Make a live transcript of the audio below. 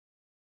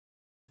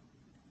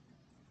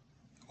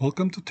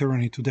Welcome to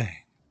Tyranny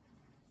Today.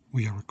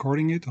 We are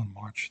recording it on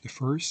March the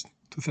 1st,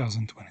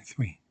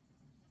 2023.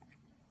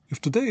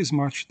 If today is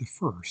March the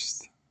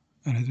 1st,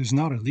 and it is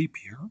not a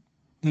leap year,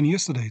 then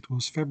yesterday it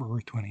was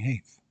February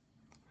 28th.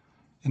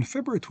 And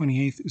February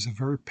 28th is a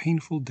very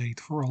painful date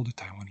for all the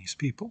Taiwanese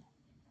people.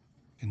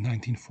 In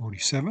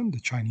 1947, the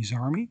Chinese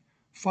army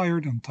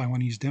fired on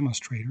Taiwanese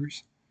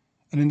demonstrators,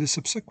 and in the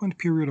subsequent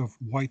period of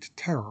White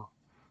Terror,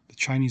 the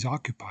Chinese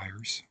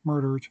occupiers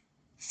murdered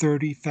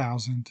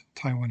 30,000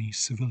 Taiwanese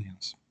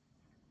civilians.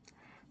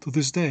 To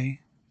this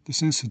day,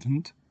 this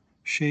incident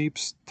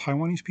shapes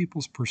Taiwanese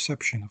people's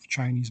perception of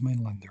Chinese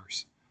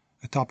mainlanders,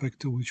 a topic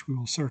to which we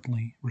will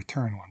certainly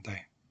return one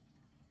day.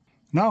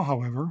 Now,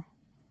 however,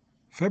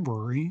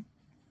 February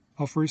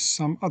offers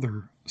some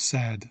other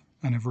sad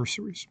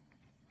anniversaries.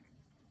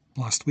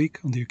 Last week,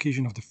 on the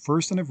occasion of the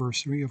first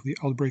anniversary of the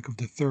outbreak of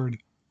the Third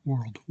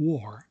World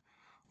War,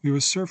 we were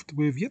served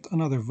with yet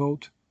another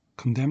vote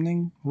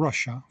condemning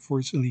Russia for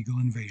its illegal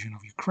invasion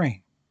of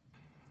Ukraine.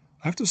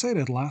 I have to say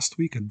that last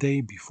week, a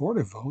day before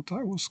the vote,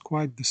 I was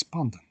quite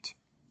despondent.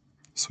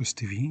 Swiss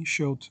TV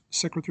showed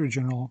Secretary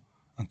General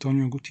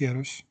Antonio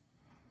Guterres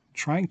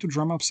trying to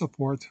drum up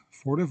support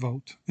for the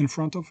vote in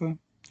front of a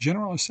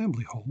General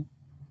Assembly hall,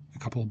 a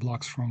couple of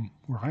blocks from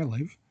where I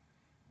live,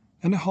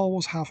 and the hall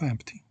was half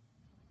empty.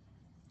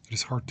 It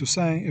is hard to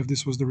say if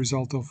this was the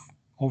result of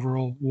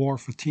overall war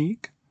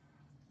fatigue,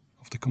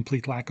 of the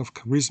complete lack of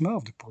charisma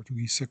of the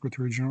Portuguese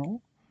Secretary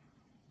General,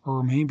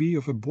 or maybe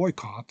of a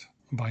boycott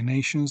by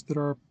nations that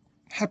are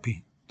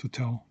happy to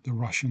toe the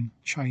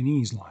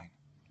Russian-Chinese line.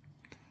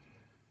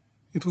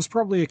 It was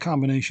probably a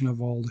combination of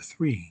all the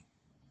three.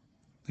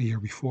 A year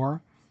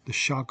before, the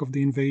shock of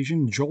the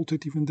invasion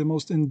jolted even the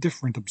most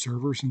indifferent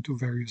observers into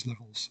various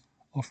levels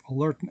of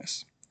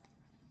alertness.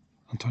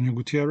 Antonio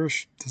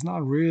Guterres does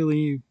not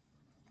really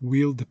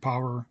wield the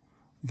power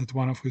that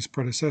one of his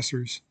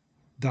predecessors,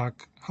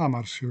 Dag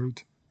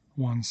Hammarskjöld,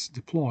 once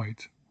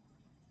deployed.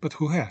 But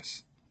who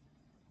has?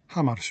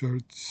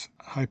 Hammarskjöld's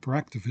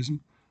hyperactivism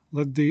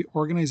led the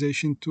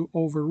organization to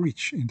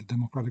overreach in the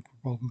Democratic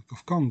Republic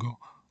of Congo,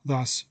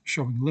 thus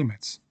showing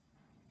limits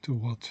to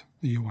what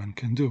the UN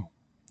can do.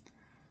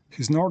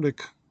 His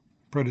Nordic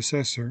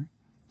predecessor,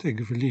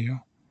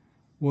 Tocqueville,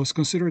 was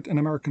considered an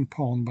American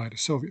pawn by the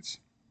Soviets.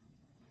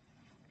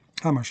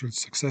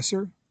 Hammarskjöld's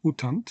successor, U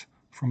Thant,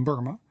 from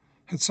Burma,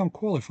 had some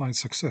qualified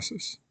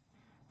successes,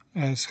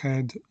 as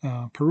had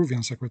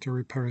Peruvian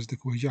Secretary Pérez de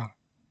Cuellar.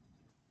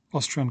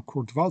 Austrian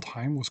Kurt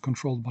Waldheim was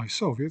controlled by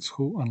Soviets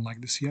who,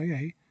 unlike the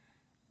CIA,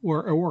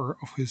 were aware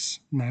of his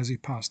Nazi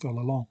past all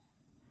along,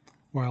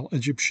 while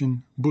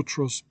Egyptian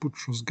Boutros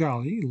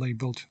Ghali,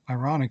 labeled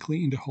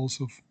ironically in the halls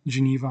of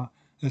Geneva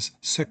as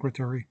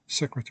Secretary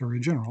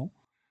General,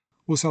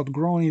 was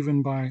outgrown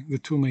even by the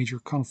two major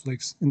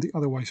conflicts in the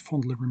otherwise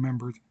fondly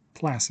remembered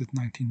placid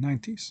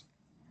 1990s.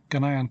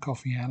 Ghanaian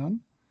Kofi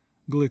Annan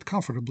glid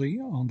comfortably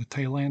on the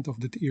tail end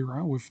of that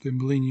era with the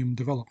Millennium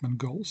Development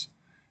Goals,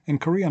 and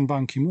Korean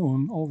Ban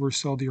Ki-moon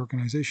oversaw the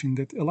organization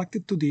that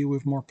elected to deal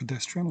with more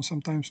pedestrian or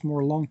sometimes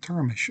more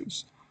long-term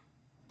issues,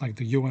 like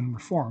the UN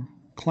reform,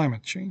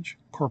 climate change,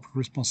 corporate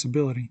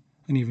responsibility,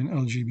 and even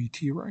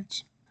LGBT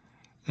rights.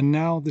 And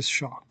now this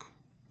shock.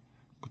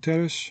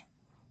 Guterres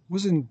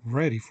wasn't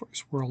ready for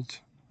this world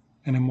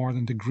any more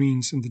than the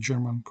Greens in the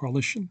German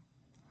coalition.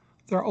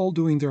 They're all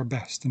doing their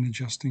best in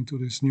adjusting to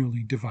this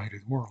newly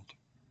divided world.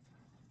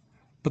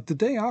 But the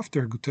day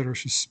after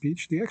Guterres'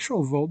 speech, the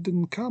actual vote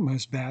didn't come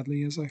as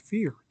badly as I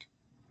feared.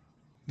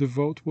 The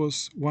vote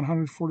was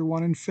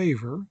 141 in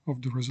favor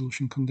of the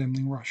resolution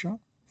condemning Russia,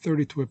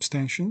 32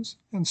 abstentions,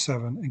 and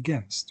 7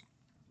 against.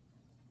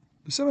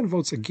 The 7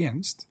 votes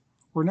against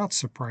were not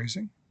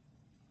surprising.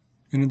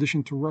 In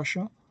addition to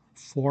Russia,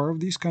 4 of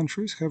these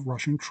countries have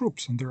Russian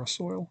troops on their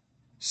soil: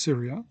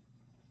 Syria,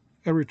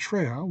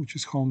 Eritrea, which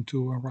is home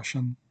to a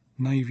Russian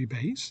Navy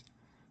base,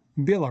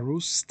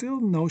 Belarus,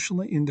 still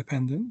notionally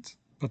independent,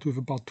 but with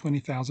about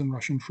 20,000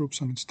 Russian troops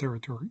on its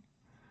territory,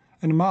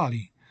 and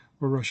Mali,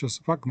 where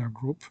Russia's Wagner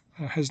group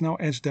has now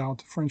edged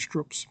out French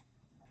troops.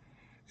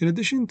 In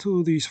addition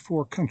to these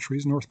 4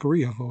 countries, North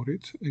Korea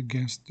voted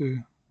against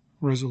the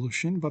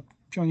resolution, but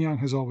Pyongyang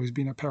has always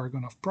been a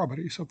paragon of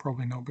probity, so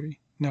probably nobody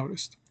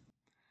noticed.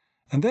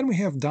 And then we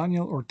have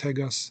Daniel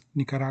Ortega's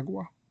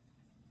Nicaragua.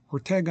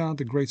 Ortega,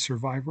 the great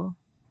survivor,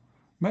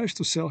 managed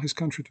to sell his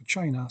country to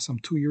China some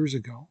 2 years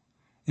ago,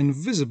 and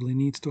visibly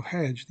needs to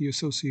hedge the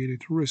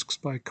associated risks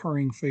by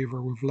currying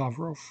favor with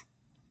Lavrov.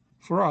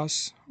 For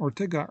us,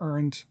 Ortega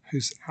earned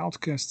his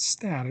outcast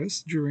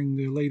status during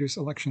the latest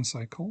election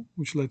cycle,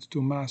 which led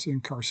to mass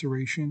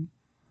incarceration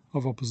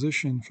of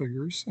opposition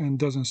figures and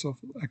dozens of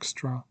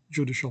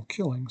extrajudicial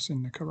killings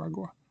in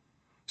Nicaragua.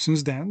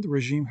 Since then, the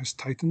regime has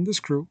tightened the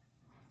screw,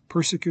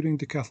 persecuting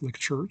the Catholic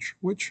Church,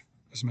 which,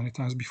 as many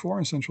times before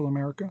in Central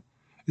America,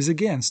 is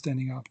again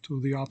standing up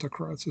to the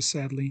autocrats, a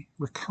sadly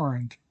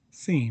recurrent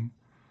theme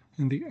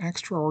in the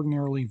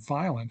extraordinarily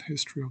violent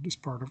history of this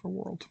part of the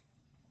world.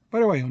 By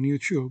the way, on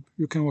YouTube,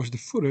 you can watch the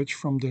footage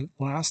from the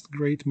last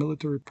great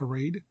military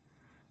parade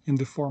in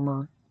the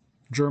former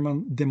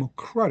German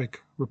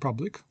Democratic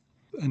Republic,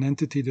 an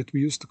entity that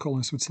we used to call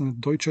in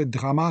Switzerland Deutsche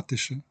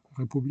Dramatische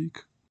Republik.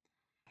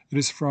 It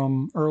is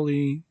from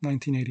early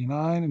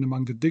 1989, and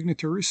among the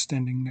dignitaries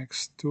standing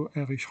next to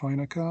Erich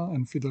Honecker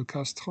and Fidel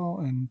Castro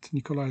and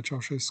Nicolae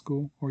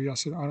Ceausescu or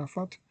Yasser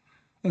Arafat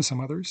and some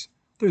others,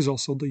 there is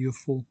also the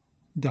youthful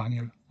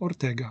Daniel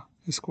Ortega,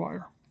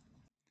 Esquire.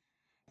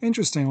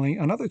 Interestingly,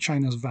 another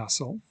China's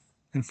vassal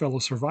and fellow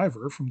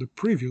survivor from the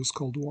previous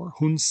Cold War,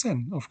 Hun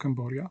Sen of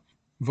Cambodia,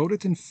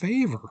 voted in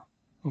favor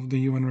of the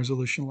UN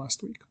resolution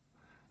last week.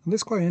 And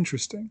that's quite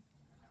interesting.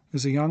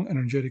 As a young,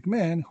 energetic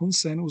man, Hun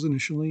Sen was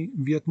initially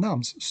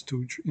Vietnam's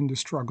stooge in the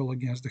struggle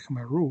against the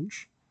Khmer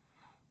Rouge,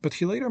 but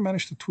he later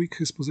managed to tweak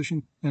his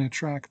position and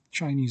attract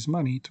Chinese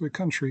money to a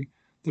country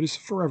that is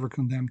forever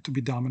condemned to be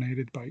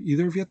dominated by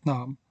either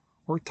Vietnam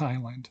or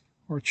Thailand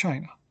or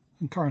China,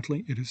 and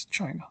currently it is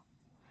China.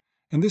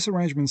 And this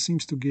arrangement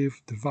seems to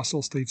give the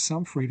vassal state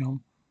some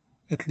freedom,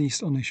 at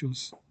least on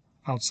issues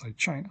outside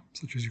China,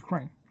 such as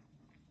Ukraine.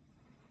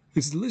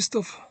 It's the list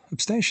of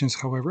abstentions,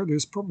 however, that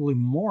is probably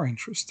more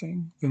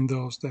interesting than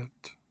those that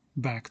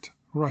backed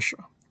Russia.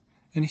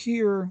 And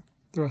here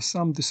there are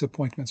some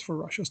disappointments for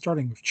Russia,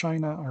 starting with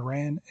China,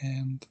 Iran,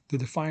 and the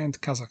defiant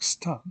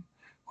Kazakhstan,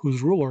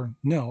 whose ruler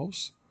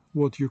knows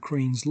what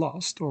Ukraine's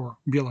loss or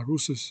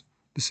Belarus's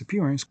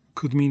disappearance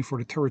could mean for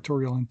the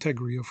territorial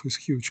integrity of his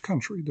huge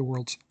country, the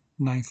world's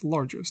 9th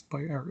largest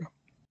by area.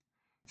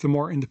 The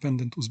more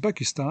independent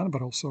Uzbekistan,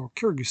 but also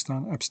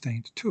Kyrgyzstan,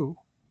 abstained too.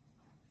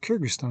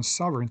 Kyrgyzstan's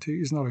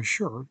sovereignty is not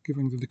assured,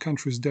 given that the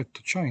country's debt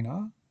to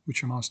China,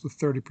 which amounts to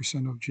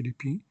 30% of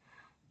GDP,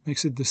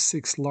 makes it the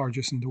 6th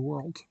largest in the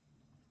world.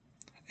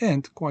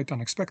 And, quite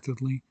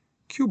unexpectedly,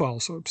 Cuba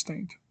also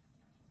abstained.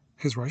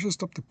 Has Russia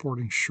stopped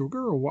importing sugar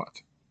or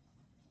what?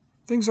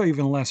 Things are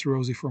even less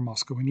rosy for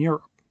Moscow in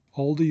Europe.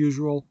 All the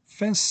usual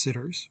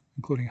fence-sitters,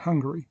 including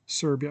Hungary,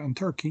 Serbia, and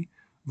Turkey,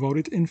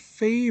 voted in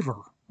favor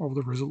of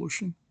the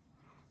resolution.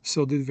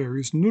 So did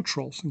various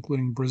neutrals,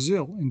 including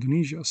Brazil,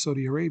 Indonesia,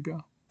 Saudi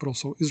Arabia, but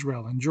also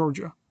Israel and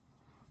Georgia.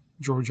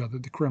 Georgia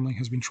that the Kremlin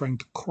has been trying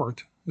to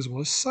court, as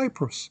well as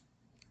Cyprus,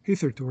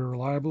 hitherto a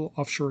reliable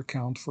offshore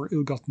account for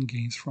ill-gotten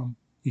gains from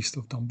east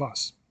of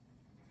Donbass.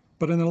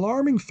 But an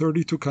alarming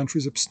 32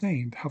 countries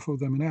abstained, half of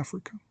them in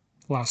Africa.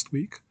 Last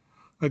week,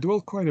 I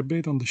dwelled quite a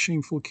bit on the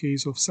shameful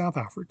case of South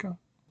Africa,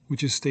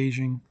 which is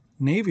staging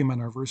Navy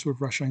maneuvers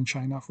with Russia and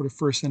China for the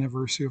first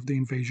anniversary of the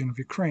invasion of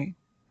Ukraine.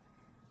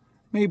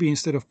 Maybe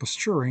instead of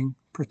posturing,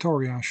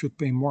 Pretoria should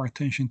pay more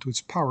attention to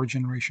its power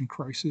generation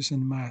crisis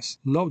and mass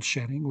load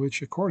shedding,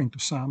 which, according to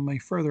some, may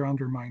further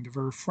undermine the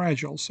very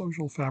fragile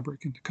social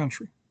fabric in the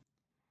country.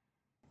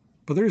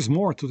 But there is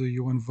more to the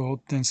UN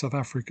vote than South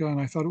Africa,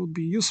 and I thought it would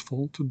be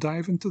useful to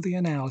dive into the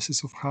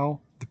analysis of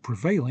how the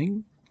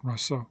prevailing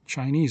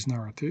Russo-Chinese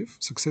narrative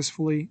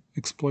successfully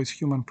exploits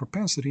human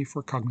propensity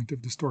for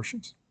cognitive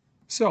distortions.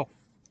 So,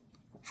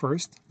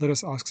 first, let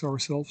us ask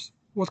ourselves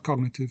what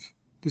cognitive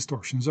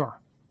distortions are.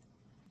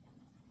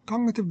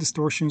 Cognitive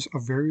distortions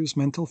are various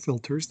mental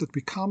filters that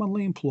we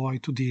commonly employ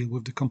to deal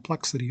with the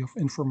complexity of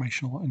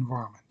informational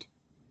environment.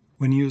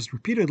 When used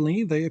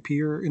repeatedly, they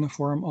appear in a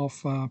form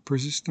of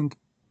persistent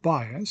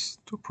bias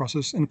to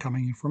process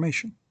incoming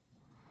information.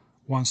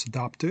 Once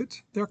adopted,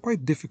 they are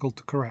quite difficult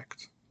to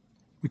correct.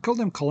 We call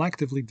them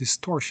collectively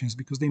distortions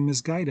because they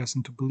misguide us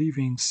into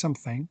believing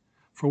something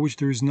for which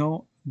there is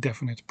no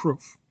definite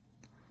proof.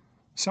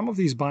 Some of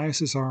these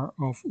biases are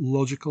of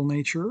logical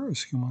nature,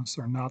 as humans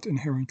are not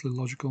inherently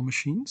logical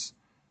machines.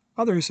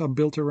 Others are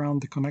built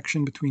around the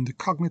connection between the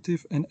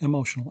cognitive and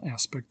emotional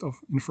aspect of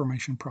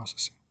information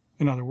processing.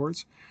 In other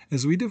words,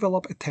 as we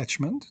develop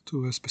attachment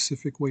to a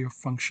specific way of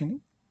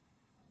functioning,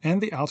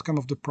 and the outcome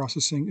of the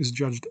processing is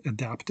judged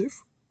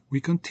adaptive, we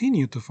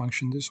continue to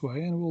function this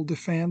way and will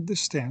defend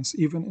this stance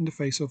even in the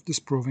face of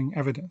disproving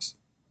evidence.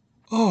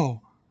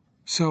 Oh,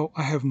 so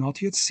I have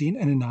not yet seen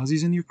any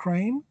Nazis in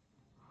Ukraine?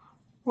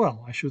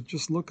 Well, I should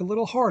just look a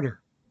little harder.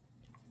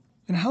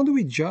 And how do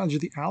we judge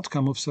the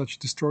outcome of such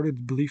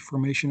distorted belief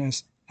formation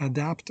as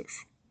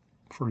adaptive?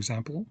 For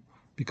example,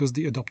 because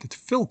the adopted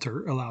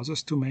filter allows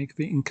us to make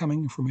the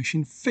incoming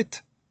information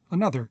fit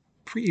another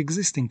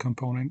pre-existing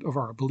component of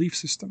our belief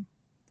system.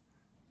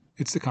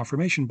 It's the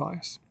confirmation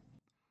bias.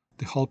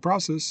 The whole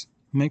process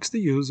makes the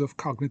use of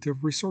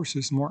cognitive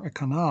resources more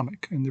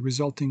economic, and the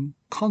resulting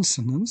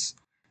consonance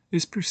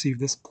is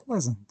perceived as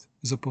pleasant,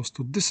 as opposed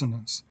to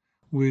dissonance,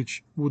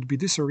 which would be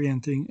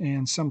disorienting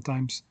and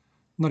sometimes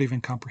not even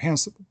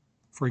comprehensible.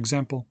 For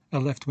example, a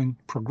left-wing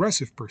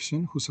progressive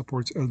person who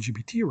supports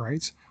LGBT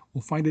rights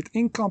will find it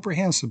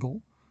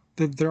incomprehensible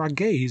that there are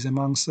gays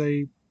among,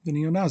 say, the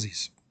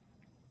neo-Nazis.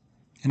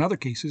 In other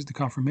cases, the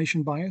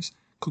confirmation bias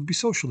could be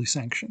socially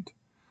sanctioned.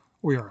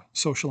 We are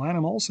social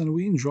animals and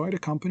we enjoy the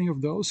company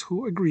of those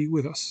who agree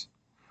with us.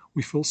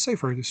 We feel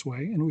safer this way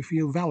and we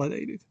feel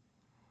validated.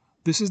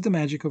 This is the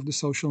magic of the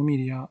social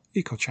media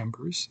echo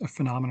chambers, a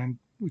phenomenon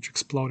which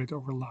exploded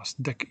over the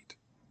last decade.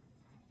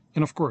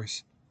 And of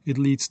course, it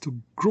leads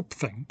to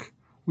groupthink,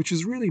 which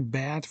is really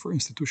bad for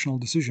institutional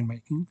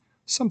decision-making,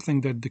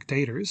 something that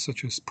dictators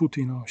such as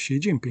Putin or Xi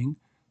Jinping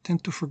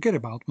tend to forget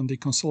about when they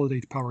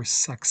consolidate power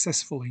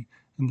successfully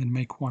and then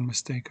make one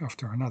mistake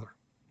after another.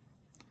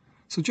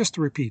 So just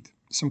to repeat,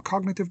 some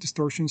cognitive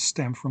distortions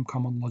stem from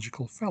common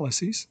logical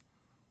fallacies,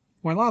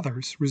 while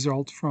others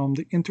result from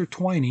the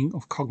intertwining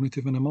of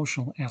cognitive and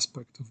emotional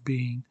aspect of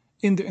being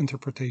in the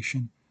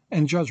interpretation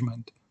and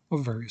judgment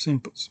of various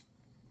inputs.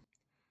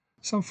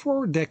 Some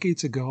 4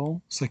 decades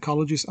ago,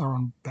 psychologist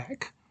Aaron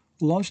Beck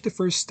launched the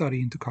first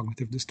study into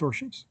cognitive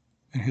distortions.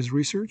 In his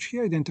research, he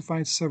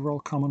identified several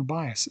common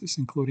biases,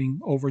 including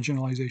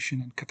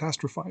overgeneralization and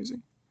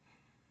catastrophizing.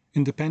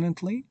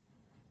 Independently,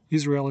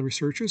 Israeli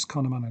researchers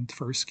Kahneman and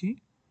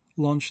Tversky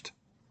launched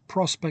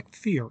prospect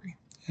theory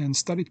and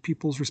studied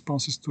people's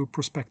responses to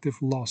prospective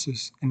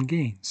losses and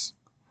gains.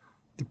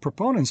 The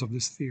proponents of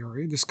this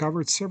theory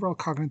discovered several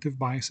cognitive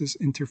biases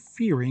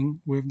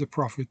interfering with the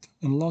profit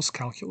and loss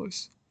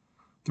calculus.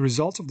 The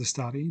results of the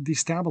study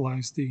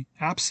destabilized the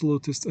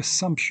absolutist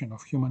assumption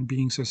of human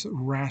beings as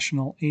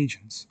rational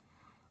agents,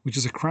 which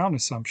is a crown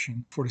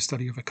assumption for the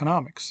study of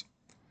economics.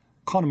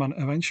 Kahneman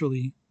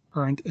eventually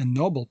earned a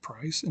Nobel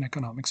Prize in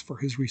economics for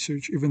his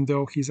research, even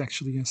though he's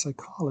actually a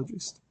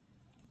psychologist.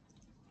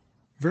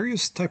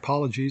 Various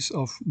typologies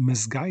of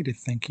misguided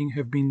thinking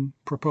have been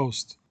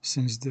proposed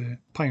since the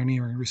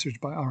pioneering research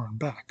by Aaron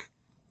Beck.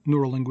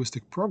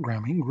 Neurolinguistic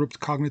programming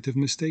grouped cognitive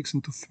mistakes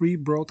into 3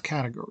 broad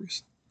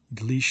categories: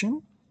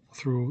 deletion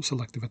through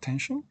selective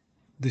attention,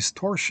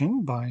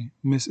 distortion by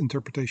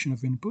misinterpretation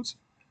of inputs,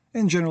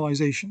 and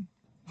generalization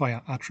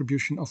via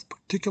attribution of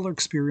particular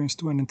experience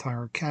to an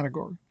entire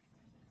category.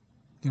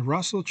 The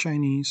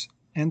Russo-Chinese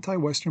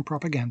anti-Western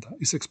propaganda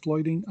is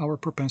exploiting our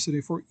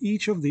propensity for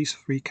each of these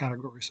 3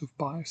 categories of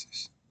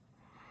biases.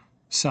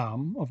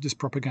 Some of this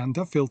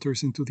propaganda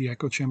filters into the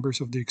echo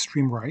chambers of the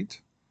extreme right.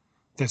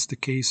 That's the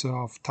case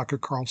of Tucker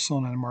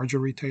Carlson and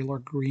Marjorie Taylor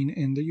Greene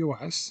in the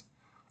US,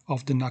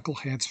 of the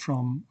knuckleheads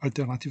from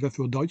Alternative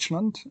für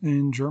Deutschland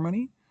in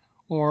Germany,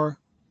 or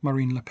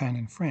Marine Le Pen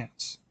in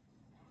France.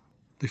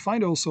 They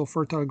find also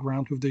fertile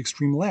ground with the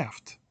extreme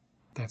left.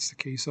 That's the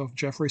case of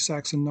Jeffrey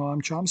Sachs and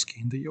Noam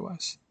Chomsky in the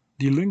US,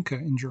 Die Linke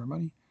in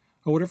Germany,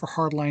 or whatever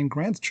hardline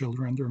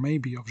grandchildren there may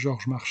be of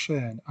Georges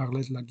Marchais and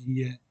Arlette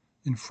Laguillet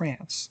in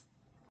France.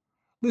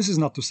 This is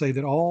not to say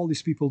that all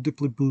these people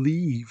deeply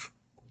believe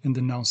in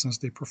the nonsense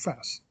they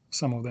profess.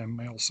 Some of them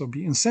may also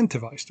be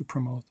incentivized to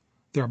promote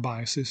their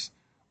biases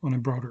on a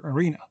broader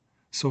arena,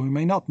 so we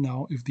may not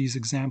know if these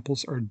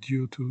examples are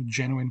due to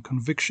genuine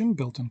conviction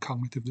built on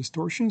cognitive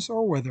distortions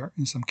or whether,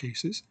 in some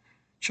cases,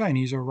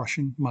 Chinese or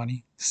Russian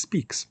money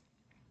speaks.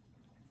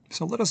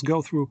 So let us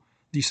go through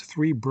these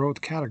 3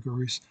 broad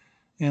categories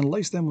and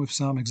lace them with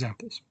some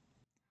examples.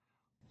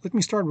 Let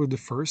me start with the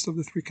first of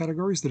the 3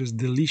 categories, that is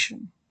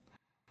deletion.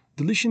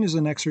 Deletion is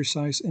an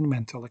exercise in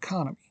mental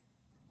economy.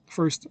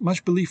 First,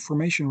 much belief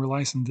formation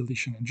relies on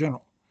deletion in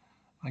general.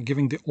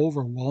 Given the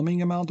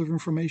overwhelming amount of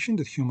information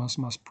that humans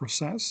must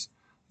process,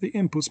 the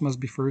inputs must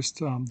be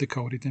first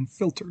decoded and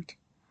filtered.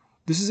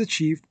 This is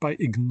achieved by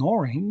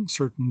ignoring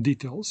certain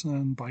details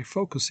and by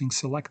focusing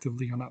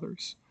selectively on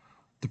others.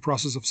 The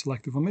process of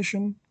selective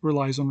omission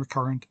relies on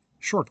recurrent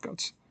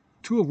shortcuts,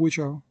 2 of which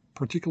are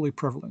particularly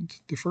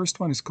prevalent. The first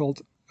one is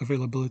called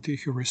availability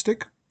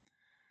heuristic,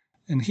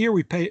 and here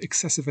we pay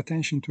excessive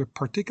attention to a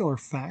particular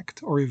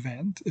fact or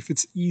event if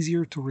it's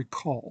easier to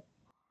recall.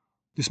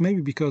 This may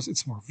be because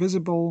it's more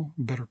visible,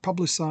 better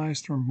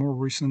publicized, or more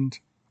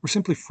recent, or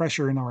simply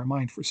fresher in our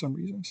mind for some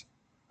reasons.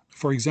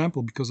 For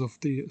example, because of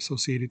the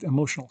associated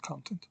emotional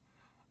content.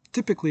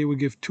 Typically, we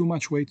give too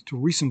much weight to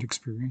recent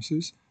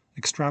experiences,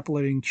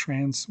 extrapolating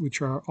trends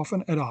which are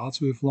often at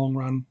odds with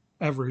long-run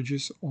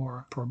averages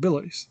or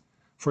probabilities.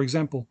 For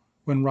example,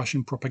 when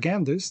Russian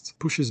propagandist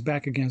pushes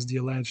back against the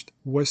alleged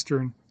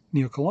Western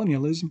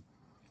neocolonialism,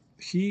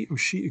 he or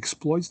she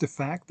exploits the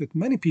fact that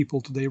many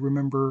people today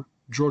remember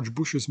George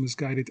Bush's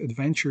misguided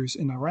adventures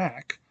in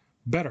Iraq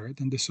better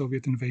than the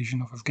Soviet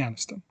invasion of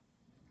Afghanistan.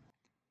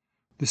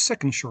 The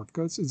second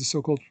shortcut is the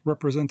so-called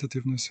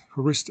representativeness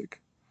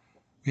heuristic.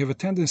 We have a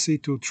tendency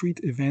to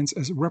treat events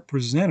as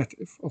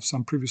representative of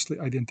some previously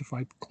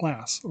identified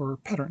class or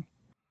pattern.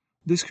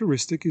 This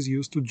heuristic is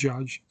used to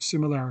judge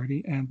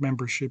similarity and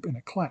membership in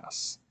a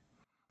class.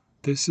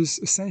 This is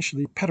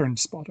essentially pattern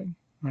spotting,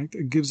 right?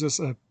 It gives us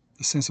a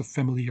sense of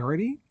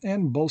familiarity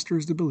and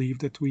bolsters the belief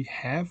that we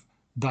have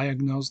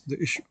diagnosed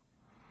the issue.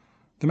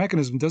 The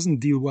mechanism doesn't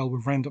deal well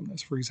with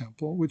randomness, for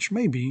example, which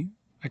may be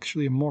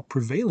actually a more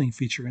prevailing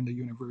feature in the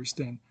universe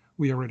than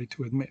we are ready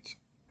to admit.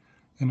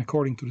 And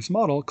according to this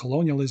model,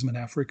 colonialism in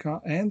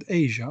Africa and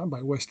Asia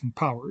by Western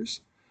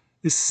powers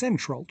is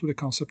central to the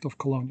concept of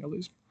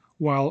colonialism,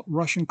 while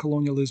Russian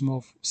colonialism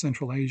of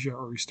Central Asia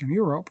or Eastern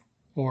Europe,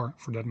 or,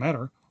 for that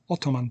matter,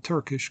 Ottoman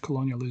Turkish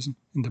colonialism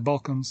in the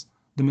Balkans,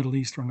 the Middle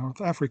East, or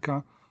North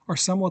Africa, are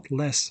somewhat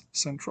less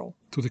central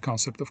to the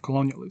concept of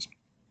colonialism.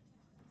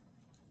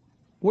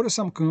 What are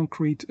some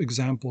concrete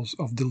examples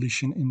of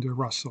deletion in the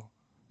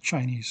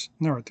Russo-Chinese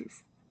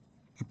narrative?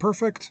 A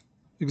perfect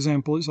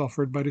example is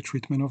offered by the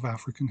treatment of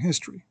African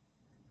history.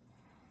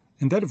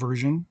 In that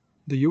version,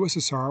 the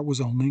USSR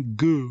was only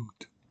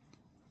good.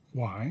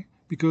 Why?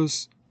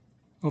 Because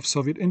of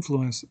Soviet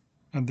influence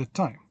at that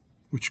time,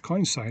 which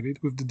coincided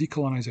with the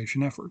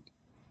decolonization effort.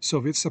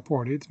 Soviets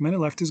supported many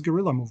leftist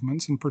guerrilla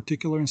movements, in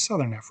particular in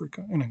southern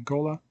Africa, in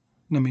Angola,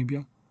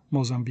 Namibia,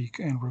 Mozambique,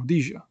 and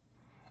Rhodesia.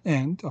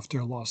 And after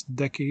a lost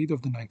decade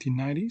of the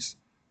 1990s,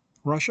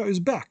 Russia is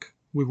back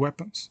with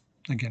weapons,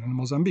 again in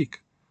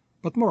Mozambique,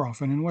 but more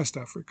often in West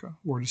Africa,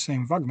 where the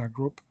same Wagner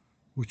group,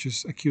 which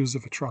is accused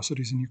of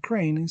atrocities in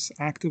Ukraine, is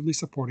actively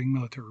supporting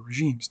military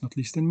regimes, not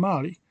least in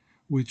Mali,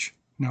 which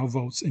now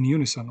votes in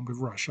unison with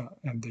Russia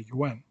at the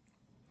UN.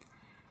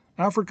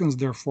 Africans,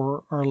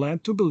 therefore, are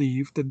led to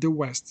believe that the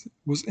West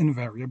was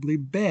invariably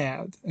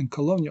bad and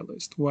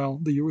colonialist, while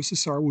the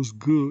USSR was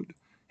good,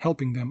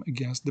 helping them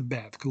against the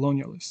bad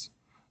colonialists.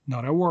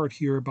 Not a word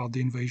here about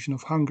the invasion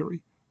of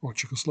Hungary, or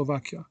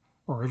Czechoslovakia,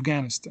 or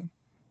Afghanistan.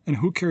 And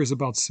who cares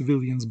about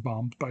civilians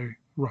bombed by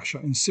Russia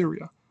in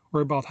Syria,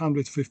 or about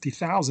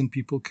 150,000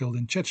 people killed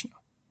in Chechnya?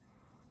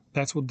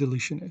 That's what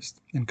deletion is.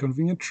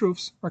 Inconvenient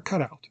truths are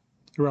cut out,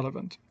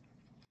 irrelevant.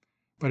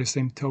 By the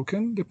same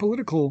token, the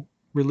political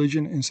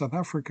religion in South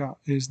Africa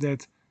is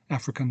that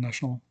African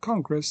National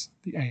Congress,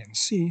 the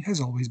ANC, has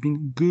always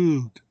been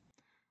good.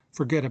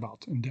 Forget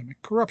about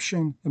endemic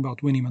corruption,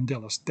 about Winnie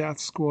Mandela's death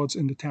squads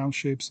in the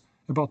townships,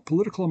 about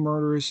political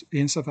murders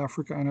in South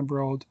Africa and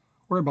abroad,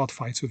 or about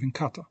fights with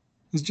Inkatha.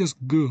 It's just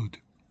good,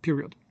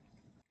 period.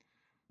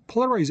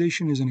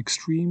 Polarization is an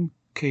extreme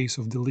case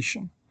of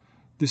deletion.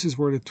 This is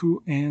where the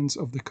two ends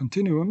of the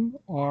continuum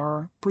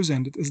are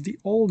presented as the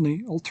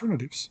only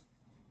alternatives.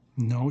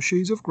 No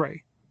shades of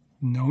gray,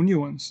 no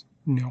nuance,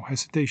 no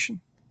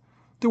hesitation.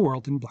 The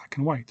world in black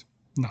and white,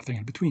 nothing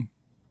in between.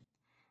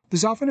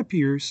 This often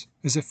appears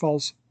as a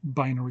false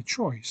binary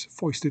choice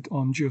foisted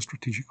on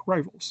geostrategic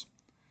rivals.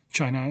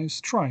 China is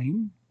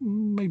trying,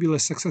 maybe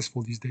less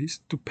successful these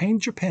days, to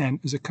paint Japan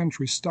as a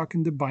country stuck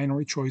in the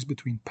binary choice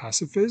between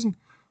pacifism,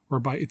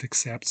 whereby it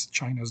accepts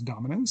China's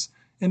dominance,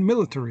 and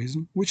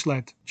militarism, which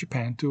led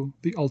Japan to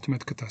the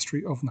ultimate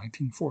catastrophe of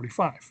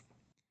 1945.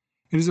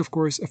 It is, of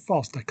course, a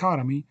false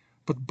dichotomy,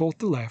 but both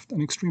the left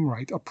and extreme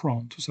right are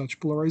prone to such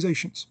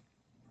polarizations.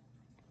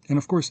 And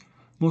of course,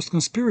 most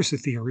conspiracy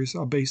theories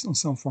are based on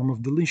some form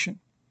of deletion.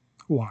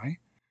 Why?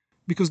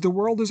 Because the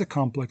world is a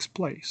complex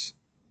place.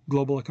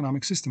 Global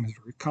economic system is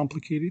very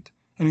complicated,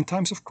 and in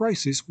times of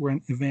crisis,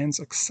 when events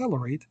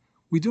accelerate,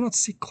 we do not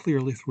see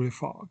clearly through the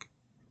fog.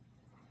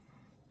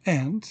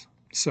 And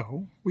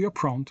so, we are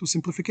prone to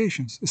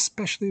simplifications,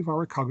 especially if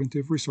our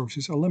cognitive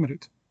resources are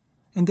limited.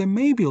 And they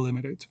may be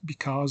limited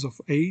because of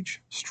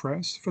age,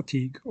 stress,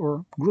 fatigue,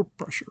 or group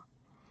pressure.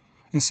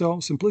 And so,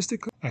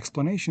 simplistic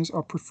explanations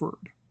are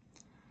preferred.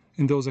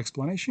 In those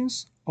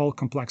explanations, all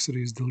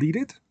complexity is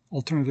deleted,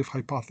 alternative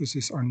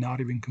hypotheses are not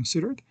even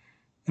considered,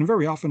 and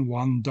very often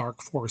one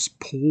dark force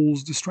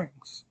pulls the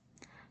strings.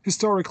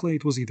 Historically,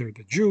 it was either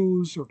the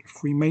Jews, or the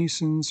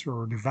Freemasons,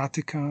 or the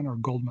Vatican, or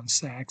Goldman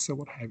Sachs, or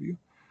what have you.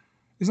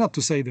 It's not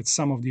to say that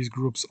some of these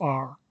groups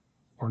are,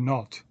 or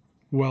not,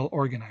 well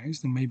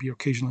organized and maybe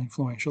occasionally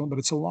influential, but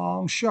it's a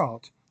long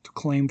shot to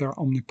claim their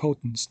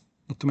omnipotence,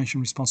 not to mention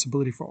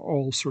responsibility for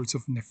all sorts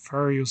of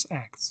nefarious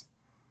acts.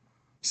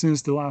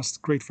 Since the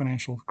last great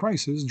financial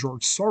crisis,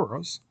 George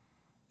Soros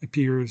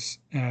appears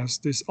as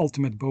this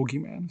ultimate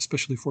bogeyman,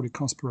 especially for the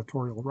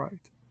conspiratorial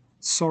right.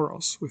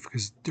 Soros, with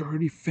his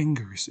dirty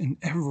fingers in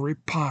every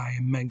pie,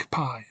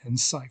 magpie, and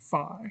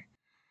sci-fi,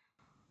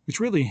 which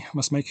really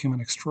must make him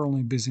an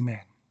extraordinarily busy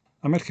man.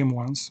 I met him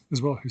once,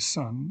 as well as his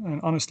son,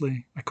 and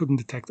honestly, I couldn't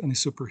detect any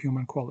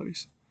superhuman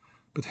qualities.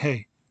 But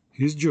hey,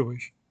 he's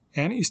Jewish,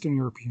 and Eastern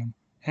European,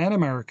 and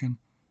American,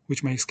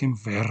 which makes him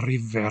very,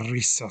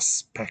 very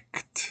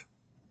suspect.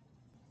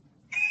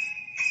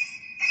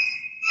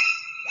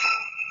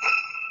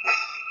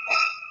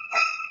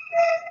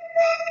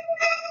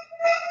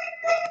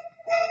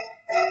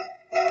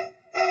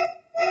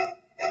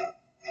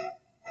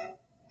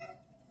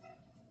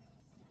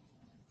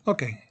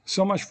 Okay,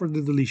 so much for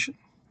the deletion.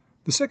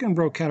 The second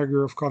broad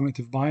category of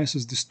cognitive bias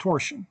is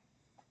distortion.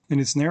 In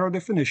its narrow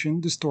definition,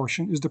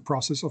 distortion is the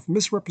process of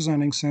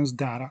misrepresenting sense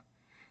data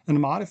and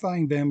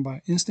modifying them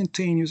by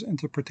instantaneous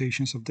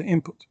interpretations of the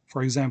input.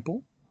 For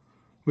example,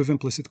 with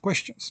implicit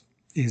questions.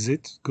 Is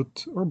it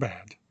good or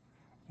bad?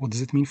 What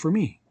does it mean for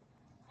me?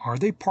 Are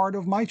they part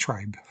of my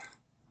tribe?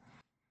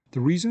 The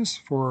reasons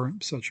for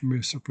such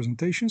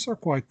misrepresentations are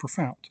quite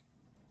profound.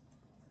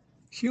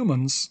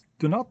 Humans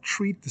do not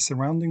treat the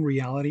surrounding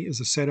reality as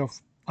a set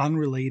of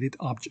unrelated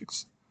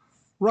objects.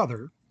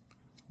 Rather,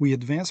 we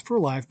advance through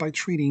life by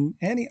treating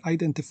any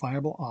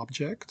identifiable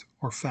object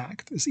or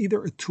fact as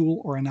either a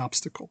tool or an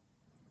obstacle.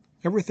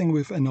 Everything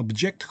with an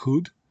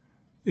objecthood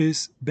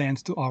is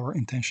bent to our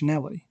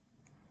intentionality.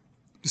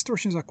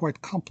 Distortions are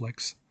quite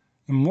complex,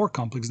 and more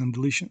complex than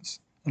deletions,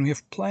 and we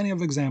have plenty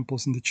of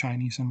examples in the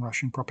Chinese and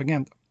Russian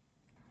propaganda.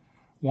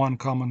 One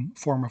common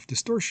form of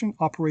distortion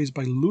operates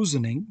by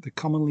loosening the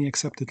commonly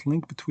accepted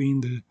link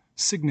between the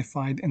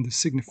signified and the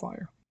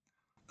signifier.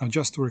 Now,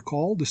 just to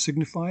recall, the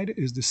signified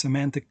is the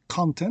semantic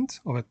content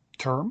of a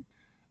term,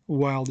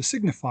 while the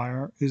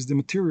signifier is the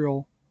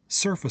material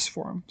surface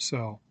form,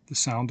 so the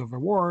sound of a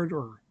word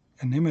or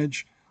an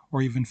image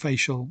or even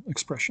facial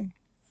expression.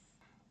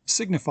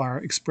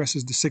 Signifier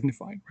expresses the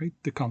signified, right?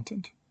 The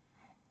content.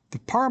 The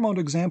paramount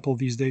example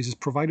these days is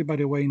provided by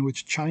the way in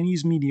which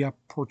Chinese media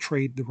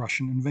portrayed the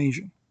Russian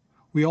invasion.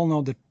 We all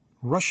know that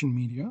Russian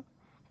media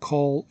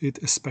call it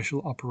a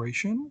special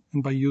operation,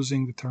 and by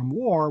using the term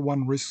war,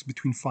 one risks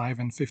between 5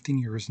 and 15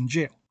 years in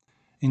jail.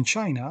 In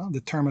China,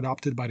 the term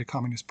adopted by the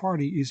Communist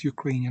Party is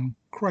Ukrainian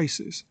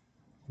crisis.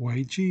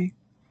 Weiji,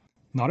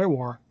 not a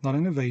war, not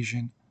an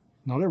invasion,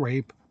 not a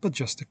rape, but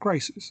just a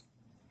crisis.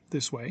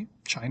 This way,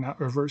 China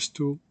averts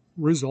to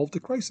resolve the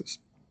crisis.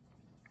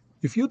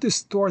 If you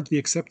distort the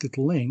accepted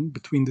link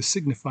between the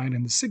signified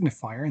and the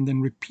signifier and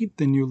then repeat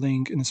the new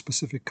link in a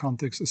specific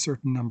context a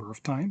certain number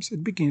of times,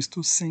 it begins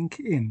to sink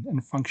in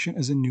and function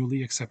as a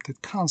newly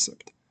accepted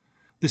concept.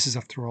 This is,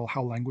 after all,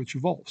 how language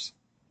evolves,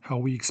 how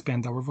we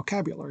expand our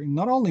vocabulary,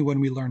 not only when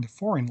we learn a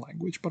foreign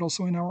language, but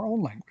also in our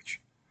own language.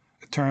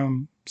 A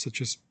term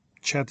such as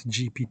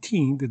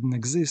ChatGPT didn't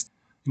exist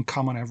in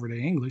common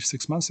everyday English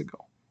 6 months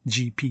ago.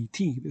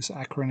 GPT, this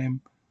acronym,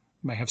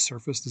 may have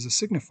surfaced as a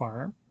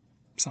signifier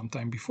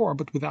sometime before,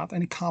 but without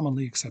any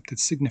commonly accepted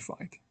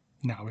signified.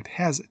 Now it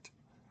has it.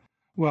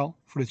 Well,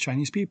 for the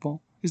Chinese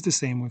people, it's the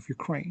same with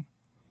Ukraine.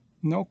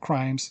 No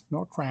crimes,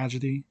 no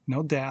tragedy,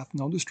 no death,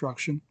 no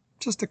destruction,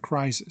 just a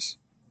crisis.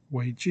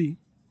 Weiji.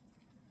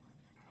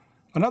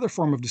 Another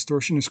form of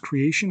distortion is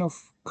creation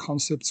of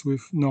concepts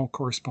with no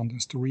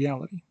correspondence to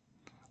reality.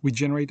 We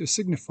generate a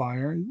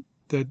signifier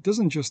that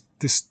doesn't just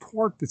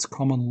distort its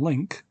common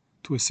link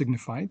to a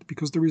signified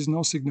because there is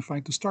no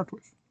signified to start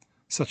with.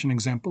 Such an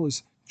example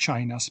is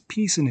China's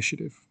peace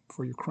initiative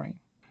for Ukraine.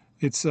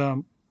 It's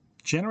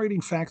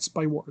generating facts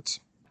by words.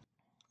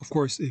 Of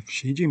course, if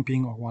Xi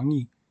Jinping or Wang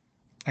Yi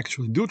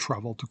actually do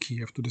travel to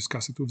Kiev to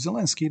discuss it with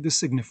Zelensky, the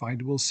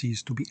signified will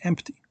cease to be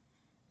empty.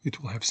 It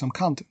will have some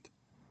content.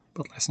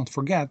 But let's not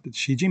forget that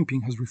Xi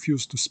Jinping has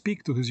refused to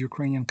speak to his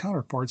Ukrainian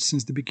counterparts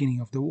since the beginning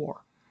of the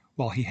war,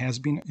 while he has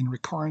been in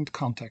recurrent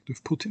contact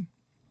with Putin.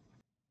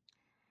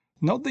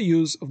 Note the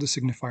use of the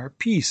signifier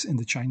peace in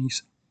the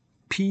Chinese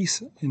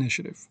peace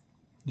initiative.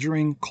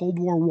 During Cold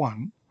War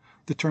I,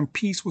 the term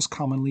peace was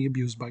commonly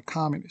abused by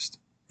communists.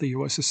 The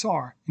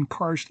USSR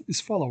encouraged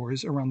its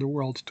followers around the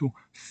world to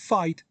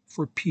fight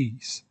for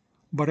peace,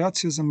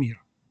 boroться за мир,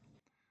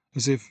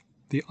 as if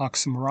the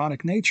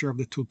oxymoronic nature of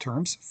the two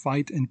terms,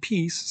 fight and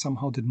peace,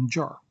 somehow didn't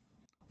jar.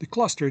 The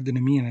cluster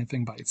didn't mean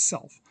anything by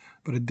itself,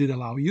 but it did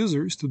allow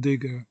users to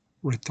dig a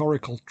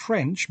rhetorical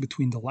trench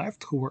between the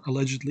left, who were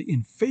allegedly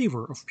in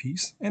favor of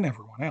peace, and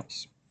everyone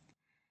else.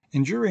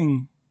 And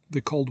during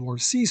the Cold War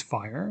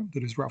ceasefire,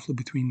 that is roughly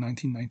between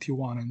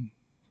 1991 and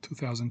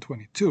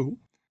 2022,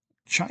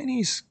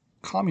 Chinese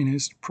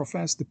communists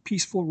professed the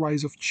peaceful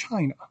rise of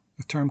China,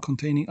 a term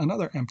containing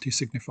another empty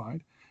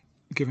signified,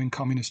 given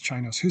Communist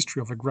China's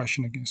history of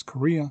aggression against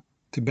Korea,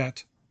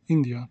 Tibet,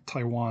 India,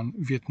 Taiwan,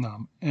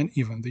 Vietnam, and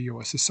even the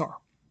USSR.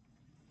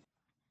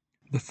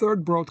 The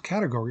third broad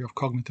category of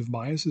cognitive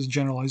bias is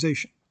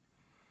generalization.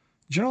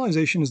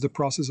 Generalization is the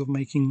process of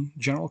making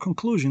general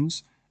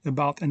conclusions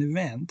about an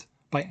event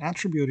by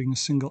attributing a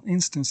single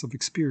instance of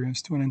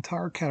experience to an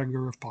entire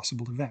category of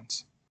possible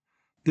events.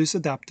 This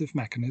adaptive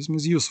mechanism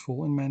is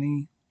useful in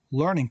many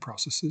learning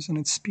processes, and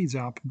it speeds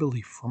up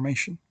belief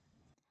formation.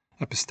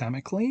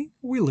 Epistemically,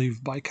 we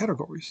live by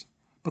categories,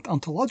 but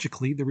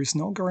ontologically there is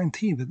no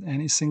guarantee that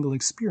any single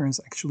experience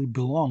actually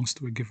belongs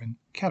to a given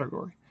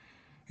category.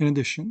 In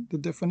addition, the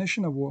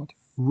definition of what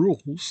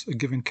rules a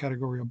given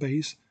category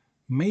obeys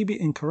may be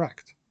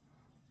incorrect.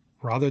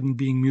 Rather than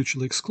being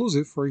mutually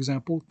exclusive, for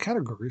example,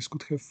 categories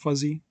could have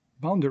fuzzy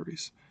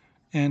boundaries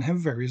and have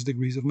various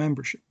degrees of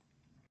membership.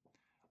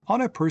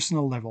 On a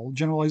personal level,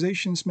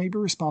 generalizations may be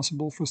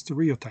responsible for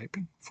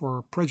stereotyping,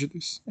 for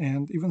prejudice,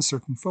 and even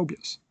certain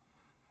phobias.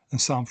 And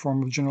some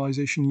form of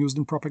generalization used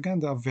in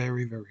propaganda are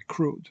very, very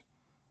crude.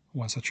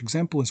 One such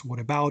example is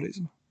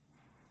whataboutism.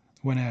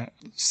 When a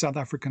South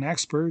African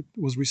expert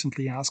was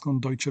recently asked on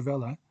Deutsche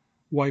Welle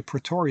why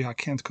Pretoria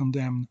can't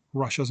condemn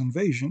Russia's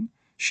invasion,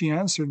 she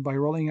answered by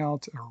rolling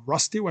out a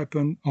rusty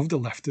weapon of the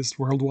leftists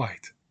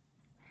worldwide.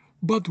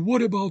 But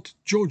what about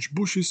George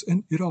Bush's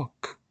in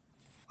Iraq?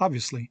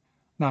 Obviously,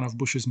 none of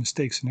Bush's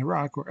mistakes in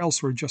Iraq or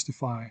elsewhere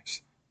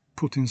justifies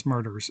Putin's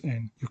murders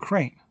in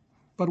Ukraine.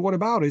 But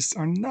whataboutists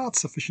are not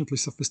sufficiently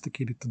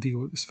sophisticated to deal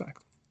with this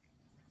fact.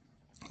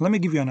 Let me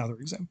give you another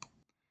example.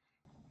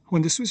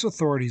 When the Swiss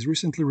authorities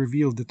recently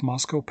revealed that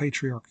Moscow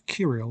Patriarch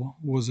Kirill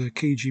was a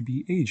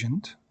KGB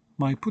agent,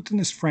 my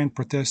Putinist friend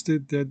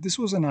protested that this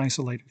was an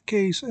isolated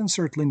case and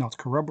certainly not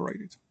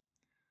corroborated.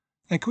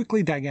 I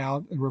quickly dug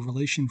out a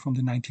revelation from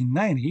the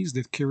 1990s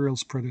that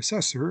Kirill's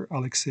predecessor,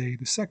 Alexei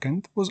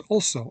II, was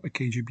also a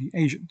KGB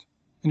agent.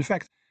 In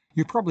fact,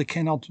 you probably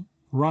cannot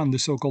run the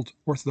so-called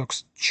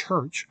Orthodox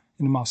Church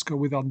in Moscow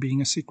without being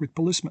a secret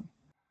policeman.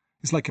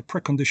 It's like a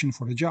precondition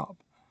for the job.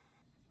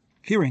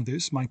 Hearing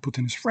this, my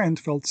Putinist friend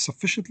felt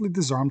sufficiently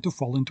disarmed to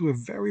fall into a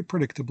very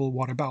predictable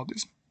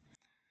whataboutism.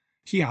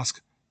 He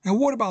asked, and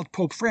what about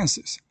Pope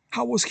Francis?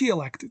 How was he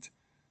elected?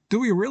 Do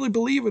we really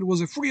believe it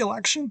was a free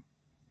election?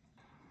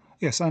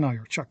 Yes, I know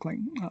you're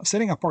chuckling.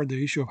 Setting apart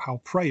the issue of how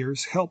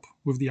prayers help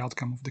with the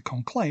outcome of the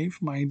conclave,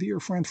 my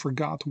dear friend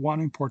forgot one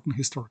important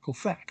historical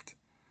fact.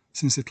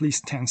 Since at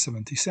least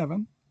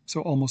 1077, so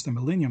almost a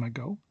millennium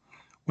ago,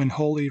 when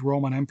Holy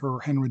Roman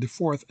Emperor Henry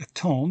IV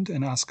atoned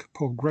and asked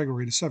Pope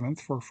Gregory VII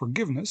for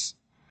forgiveness,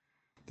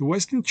 the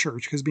Western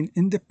Church has been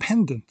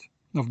independent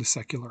of the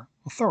secular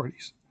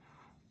authorities.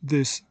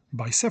 This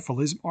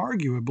bicephalism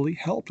arguably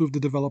helped with the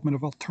development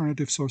of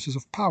alternative sources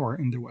of power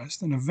in the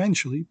West and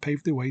eventually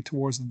paved the way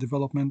towards the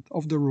development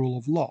of the rule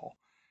of law.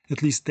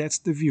 At least that's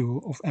the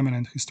view of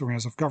eminent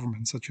historians of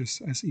government such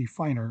as S.E.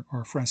 Feiner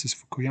or Francis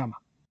Fukuyama.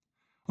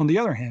 On the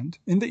other hand,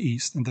 in the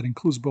East, and that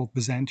includes both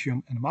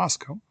Byzantium and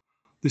Moscow,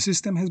 the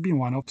system has been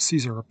one of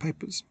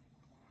Caesaropapism,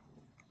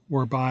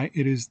 whereby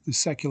it is the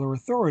secular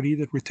authority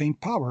that retained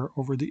power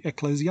over the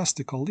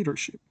ecclesiastical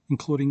leadership,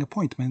 including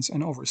appointments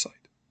and oversight.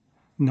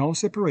 No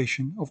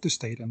separation of the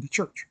state and the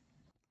church.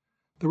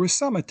 There were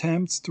some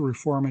attempts to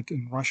reform it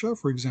in Russia,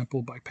 for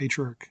example by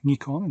Patriarch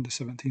Nikon in the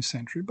 17th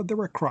century, but they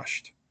were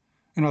crushed.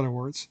 In other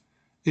words,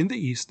 in the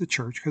East, the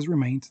church has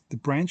remained the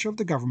branch of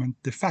the government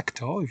de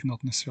facto, if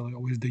not necessarily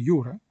always de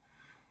jure,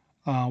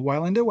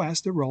 while in the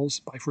West the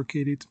roles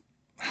bifurcated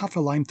half a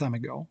lifetime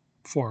ago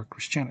for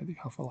Christianity,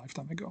 half a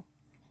lifetime ago.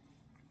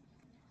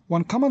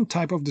 One common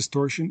type of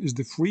distortion is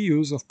the free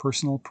use of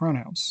personal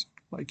pronouns,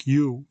 like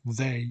you,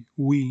 they,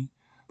 we.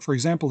 For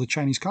example, the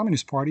Chinese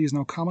Communist Party is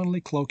now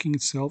commonly cloaking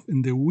itself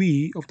in the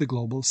we of the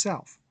global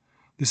South.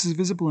 This is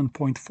visible in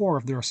point 4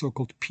 of their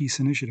so-called peace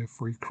initiative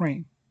for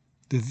Ukraine.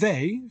 The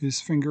they is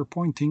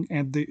finger-pointing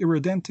at the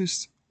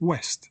irredentist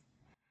West,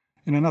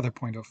 in another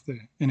point of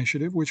the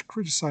initiative, which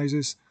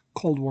criticizes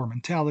Cold War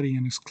mentality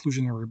and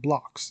exclusionary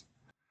blocs.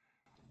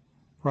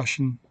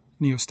 Russian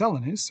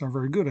neo-Stalinists are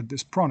very good at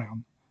this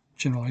pronoun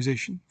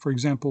generalization. For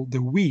example,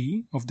 the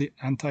we of the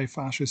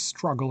anti-fascist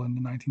struggle in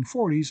the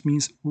 1940s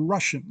means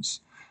Russians,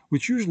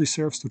 which usually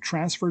serves to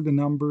transfer the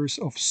numbers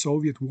of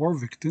Soviet war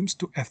victims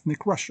to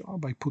ethnic Russia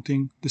by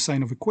putting the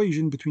sign of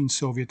equation between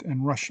Soviet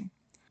and Russian.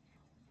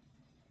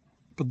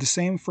 But the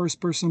same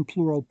first-person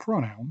plural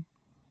pronoun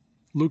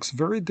looks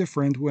very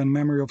different when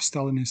memory of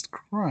Stalinist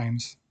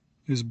crimes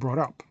is brought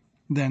up.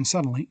 Then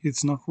suddenly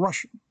it's not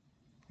Russian.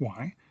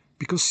 Why?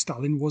 Because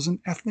Stalin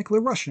wasn't ethnically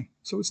Russian,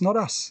 so it's not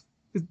us.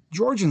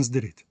 Georgians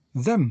did it.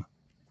 Them.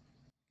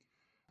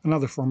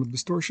 Another form of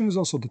distortion is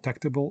also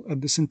detectable at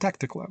the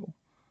syntactic level.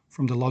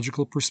 From the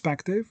logical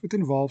perspective, it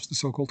involves the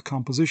so-called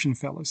composition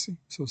fallacy.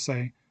 So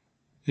say,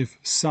 if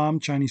some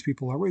Chinese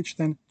people are rich,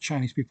 then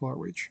Chinese people are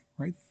rich,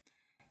 right?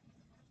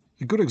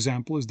 A good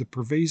example is the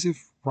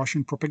pervasive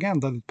Russian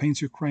propaganda that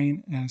paints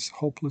Ukraine as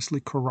hopelessly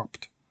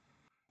corrupt.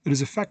 It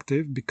is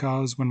effective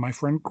because when my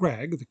friend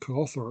Greg, the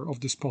co-author of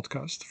this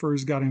podcast,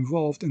 first got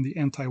involved in the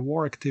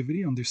anti-war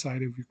activity on the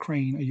side of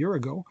Ukraine a year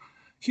ago,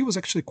 he was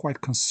actually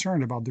quite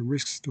concerned about the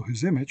risks to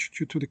his image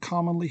due to the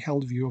commonly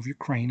held view of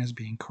Ukraine as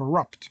being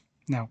corrupt.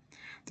 Now,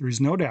 there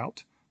is no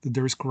doubt that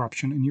there is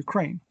corruption in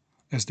Ukraine,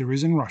 as there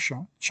is in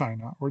Russia,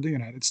 China, or the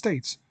United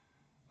States,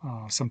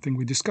 something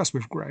we discussed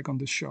with Greg on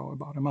this show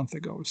about a month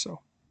ago or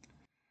so.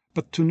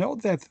 But to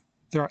note that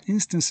there are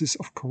instances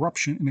of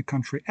corruption in a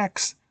country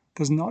X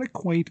does not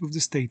equate with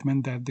the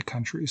statement that the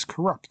country is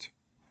corrupt.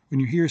 When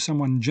you hear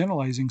someone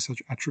generalizing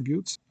such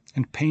attributes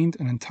and paint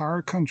an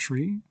entire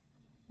country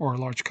or a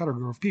large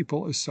category of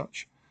people as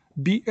such,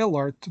 be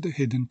alert to the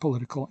hidden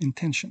political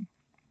intention.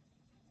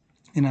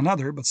 In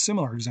another but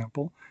similar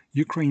example,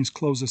 Ukraine's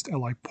closest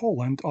ally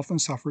Poland often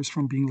suffers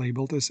from being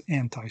labeled as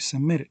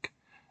anti-Semitic.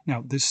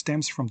 Now, this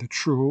stems from the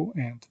true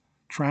and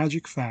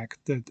tragic fact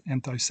that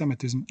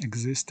anti-Semitism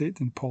existed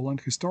in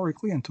Poland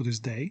historically, and to this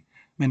day,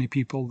 many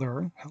people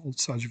there held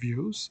such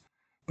views.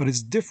 But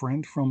it's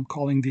different from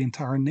calling the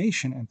entire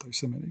nation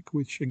anti-Semitic,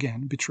 which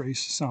again betrays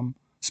some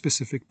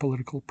specific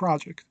political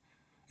project,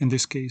 in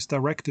this case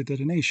directed at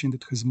a nation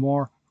that has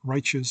more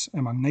righteous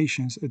among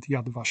nations at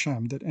Yad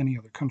Vashem than any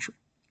other country.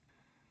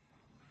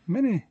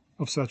 Many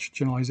of such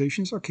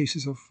generalizations are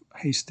cases of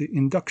hasty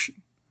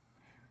induction.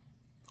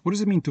 What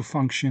does it mean to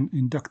function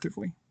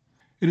inductively?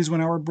 It is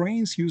when our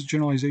brains use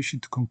generalization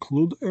to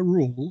conclude a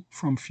rule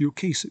from few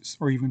cases,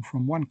 or even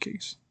from one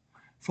case.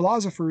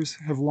 Philosophers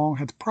have long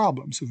had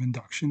problems with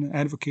induction and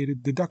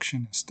advocated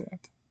deduction instead.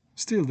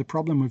 Still, the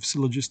problem with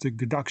syllogistic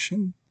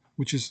deduction,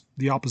 which is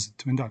the opposite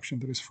to induction,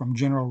 that is from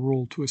general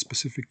rule to a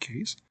specific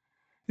case,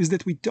 is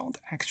that we don't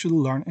actually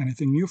learn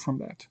anything new from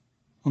that.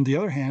 On the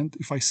other hand,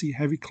 if I see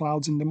heavy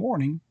clouds in the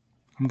morning,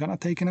 I'm going to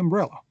take an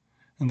umbrella.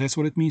 And that's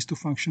what it means to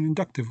function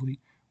inductively,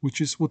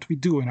 which is what we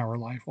do in our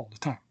life all the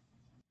time.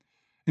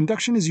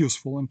 Induction is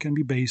useful and can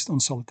be based on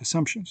solid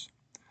assumptions.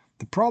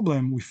 The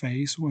problem we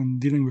face when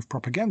dealing with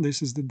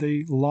propagandists is that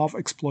they love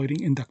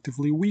exploiting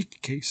inductively weak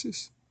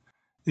cases.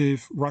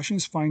 If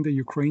Russians find a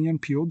Ukrainian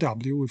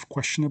POW with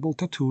questionable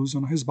tattoos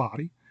on his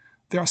body,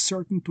 they are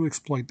certain to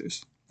exploit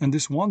this. And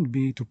this won't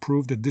be to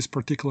prove that this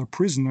particular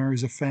prisoner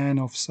is a fan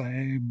of,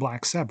 say,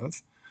 Black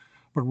Sabbath,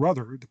 but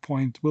rather the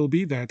point will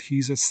be that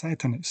he's a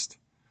Satanist,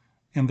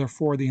 and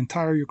therefore the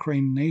entire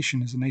Ukrainian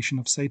nation is a nation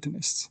of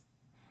Satanists.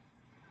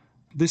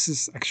 This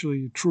is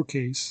actually a true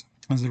case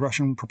as the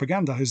Russian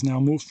propaganda has now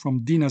moved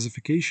from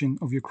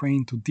denazification of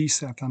Ukraine to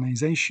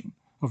desatanization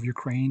of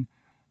Ukraine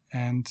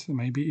and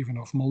maybe even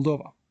of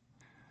Moldova.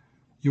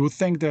 You would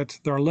think that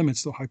there are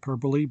limits to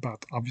hyperbole,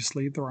 but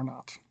obviously there are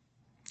not.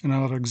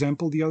 Another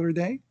example the other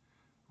day,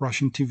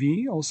 Russian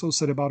TV also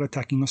said about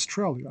attacking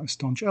Australia, a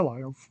staunch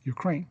ally of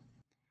Ukraine.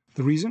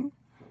 The reason?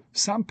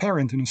 Some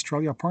parent in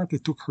Australia apparently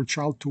took her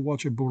child to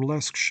watch a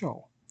burlesque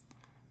show.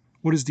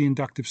 What is the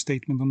inductive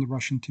statement on the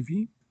Russian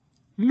TV?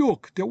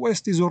 Look, the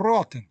West is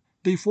rotten.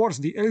 They force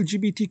the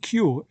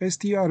LGBTQ,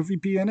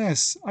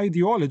 STR-VPNS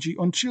ideology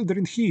on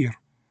children here.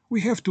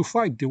 We have to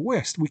fight the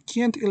West. We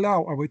can't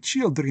allow our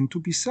children to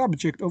be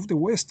subject of the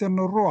Western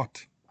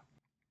rot.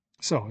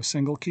 So, a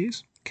single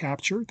case,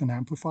 captured and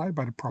amplified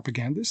by the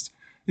propagandists,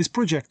 is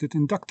projected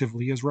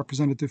inductively as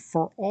representative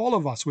for all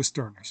of us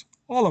Westerners.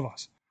 All of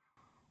us.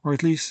 Or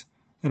at least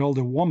at all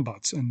the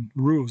wombats and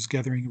roos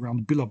gathering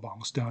around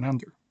billabongs down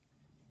under.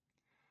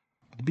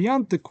 But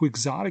beyond the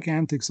quixotic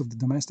antics of the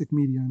domestic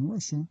media in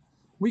Russia,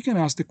 we can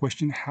ask the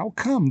question, how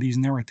come these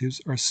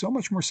narratives are so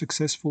much more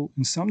successful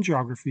in some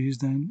geographies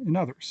than in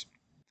others?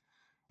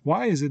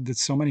 Why is it that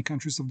so many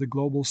countries of the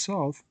global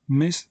south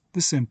miss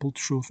the simple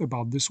truth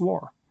about this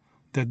war?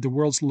 That the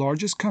world's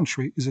largest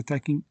country is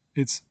attacking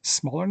its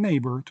smaller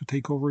neighbor to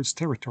take over its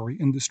territory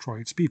and destroy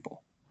its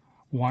people.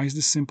 Why is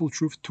this simple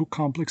truth too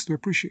complex to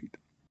appreciate?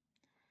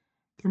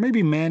 There may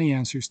be many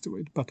answers to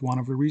it, but one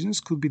of the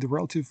reasons could be the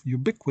relative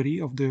ubiquity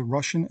of the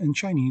Russian and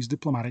Chinese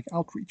diplomatic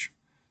outreach.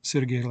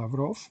 Sergei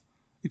Lavrov,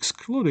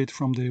 excluded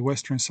from the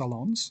Western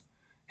salons,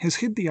 has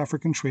hit the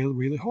African trail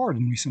really hard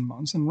in recent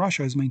months, and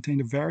Russia has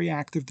maintained a very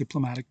active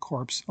diplomatic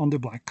corps on the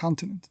Black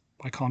Continent.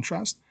 By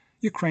contrast,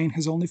 Ukraine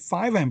has only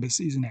 5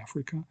 embassies in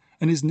Africa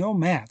and is no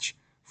match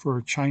for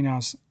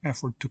China's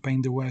effort to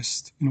paint the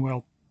West in,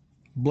 well,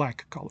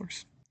 black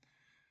colors.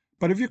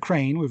 But if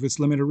Ukraine, with its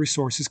limited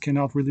resources,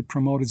 cannot really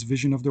promote its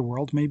vision of the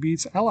world, maybe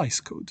its allies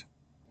could.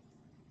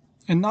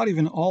 And not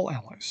even all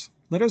allies.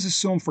 Let us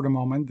assume for the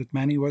moment that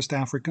many West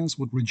Africans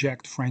would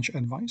reject French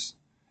advice.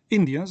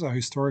 Indians are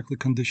historically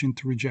conditioned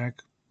to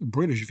reject a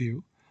British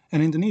view,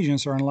 and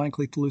Indonesians are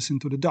unlikely to listen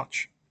to the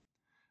Dutch.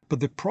 But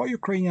the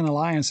pro-Ukrainian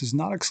alliance is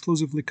not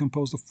exclusively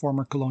composed of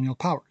former colonial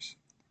powers.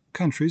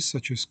 Countries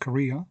such as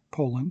Korea,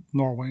 Poland,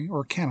 Norway,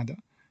 or Canada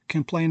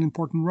can play an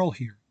important role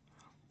here.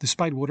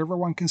 Despite whatever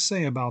one can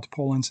say about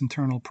Poland's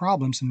internal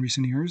problems in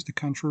recent years, the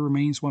country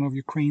remains one of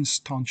Ukraine's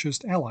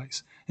staunchest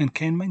allies and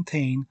can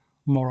maintain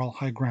moral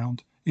high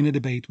ground in a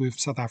debate with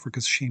South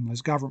Africa's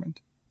shameless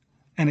government.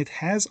 And it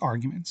has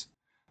arguments.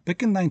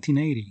 Back in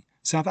 1980,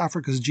 South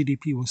Africa's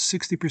GDP was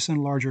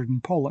 60% larger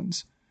than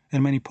Poland's,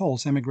 and many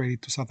Poles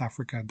emigrated to South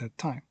Africa at that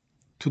time.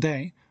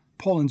 Today,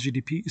 Poland's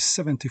GDP is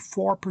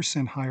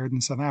 74% higher than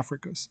South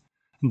Africa's,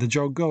 and the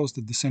joke goes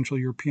that the Central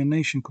European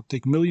nation could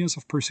take millions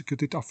of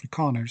persecuted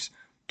Afrikaners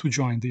to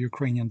join the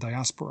Ukrainian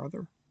diaspora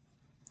there.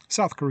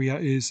 South Korea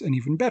is an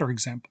even better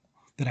example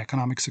that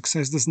economic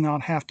success does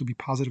not have to be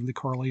positively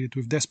correlated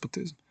with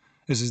despotism,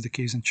 as is the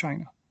case in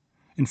China.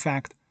 In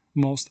fact,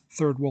 most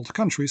third world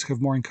countries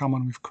have more in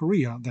common with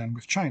Korea than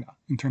with China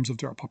in terms of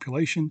their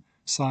population,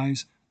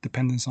 size,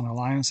 dependence on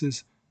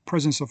alliances,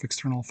 presence of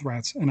external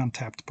threats, and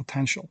untapped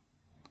potential.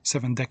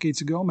 7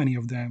 decades ago, many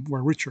of them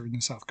were richer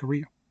than South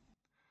Korea.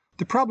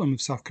 The problem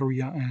with South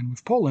Korea and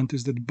with Poland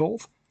is that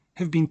both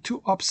have been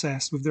too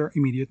obsessed with their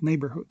immediate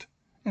neighborhood,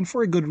 and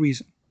for a good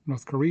reason.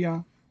 North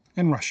Korea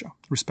and Russia,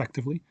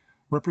 respectively,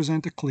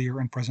 represent a clear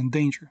and present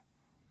danger.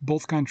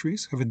 Both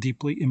countries have a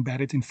deeply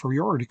embedded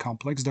inferiority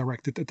complex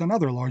directed at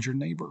another larger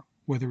neighbor,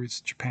 whether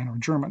it's Japan or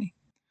Germany.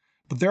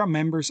 But they are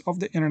members of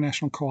the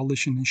international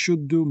coalition and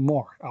should do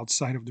more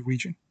outside of the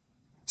region.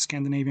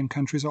 Scandinavian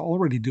countries are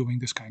already doing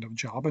this kind of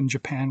job, and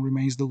Japan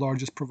remains the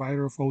largest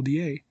provider of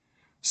ODA,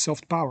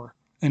 soft power,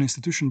 and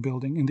institution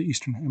building in the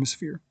Eastern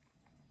Hemisphere.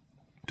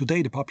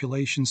 Today, the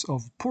populations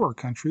of poorer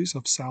countries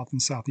of South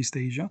and Southeast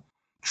Asia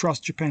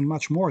trust Japan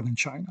much more than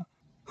China,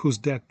 whose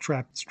debt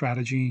trap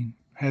strategy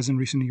has in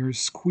recent years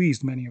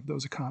squeezed many of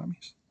those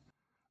economies.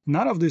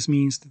 None of this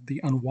means that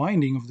the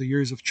unwinding of the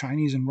years of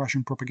Chinese and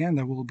Russian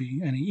propaganda will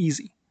be any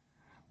easy.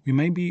 We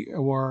may be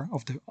aware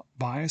of the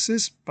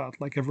biases, but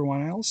like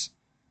everyone else,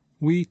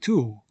 we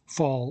too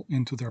fall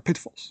into their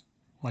pitfalls.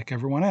 Like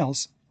everyone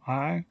else,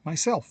 I,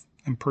 myself,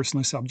 am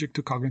personally subject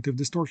to cognitive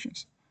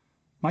distortions.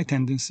 My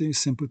tendency is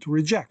simply to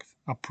reject,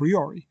 a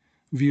priori,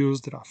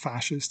 views that are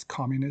fascist,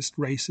 communist,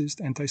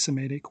 racist,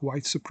 anti-Semitic,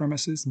 white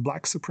supremacist,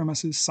 black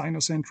supremacist,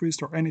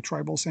 Sinocentrist or any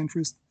tribal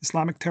centrist,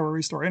 Islamic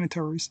terrorist or any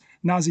terrorist,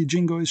 Nazi,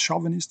 jingoist,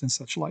 chauvinist, and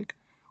such like,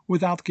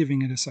 without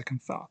giving it a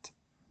second thought.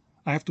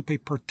 I have to pay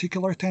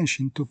particular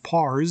attention to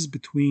parse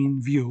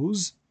between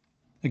views,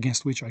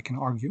 against which I can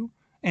argue,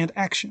 and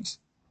actions,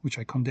 which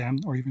I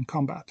condemn or even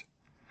combat.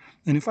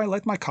 And if I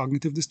let my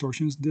cognitive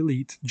distortions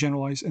delete,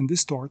 generalize, and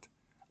distort,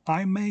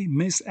 I may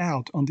miss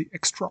out on the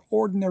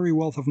extraordinary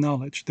wealth of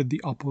knowledge that the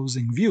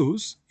opposing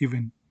views,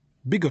 even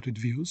bigoted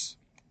views,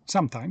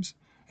 sometimes,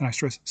 and I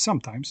stress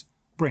sometimes,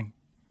 bring.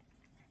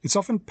 It's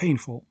often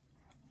painful,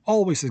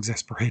 always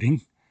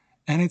exasperating,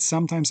 and it's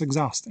sometimes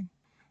exhausting.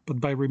 but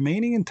by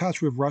remaining in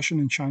touch with Russian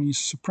and Chinese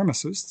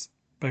supremacists,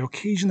 by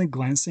occasionally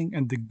glancing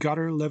at the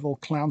gutter-level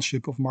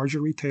clownship of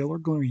Marjorie Taylor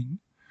Greene,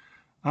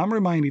 I'm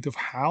reminded of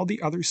how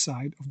the other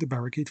side of the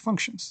barricade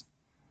functions.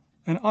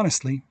 And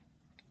honestly,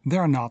 they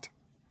are not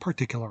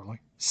particularly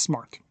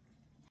smart.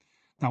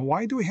 Now,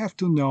 why do we have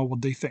to know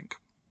what they think?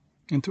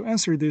 And to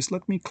answer this,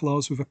 let me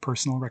close with a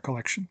personal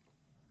recollection.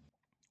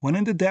 When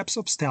in the depths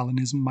of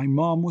Stalinism, my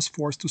mom was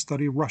forced to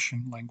study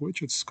Russian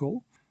language at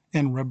school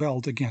and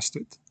rebelled against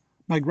it,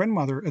 my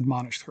grandmother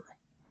admonished her,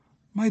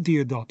 "My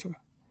dear daughter,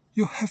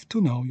 you have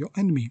to know your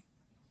enemy."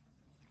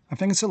 I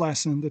think it's a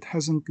lesson that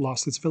hasn't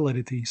lost its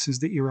validity since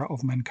the era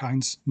of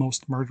mankind's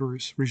most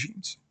murderous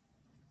regimes.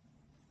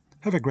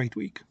 Have a great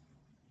week.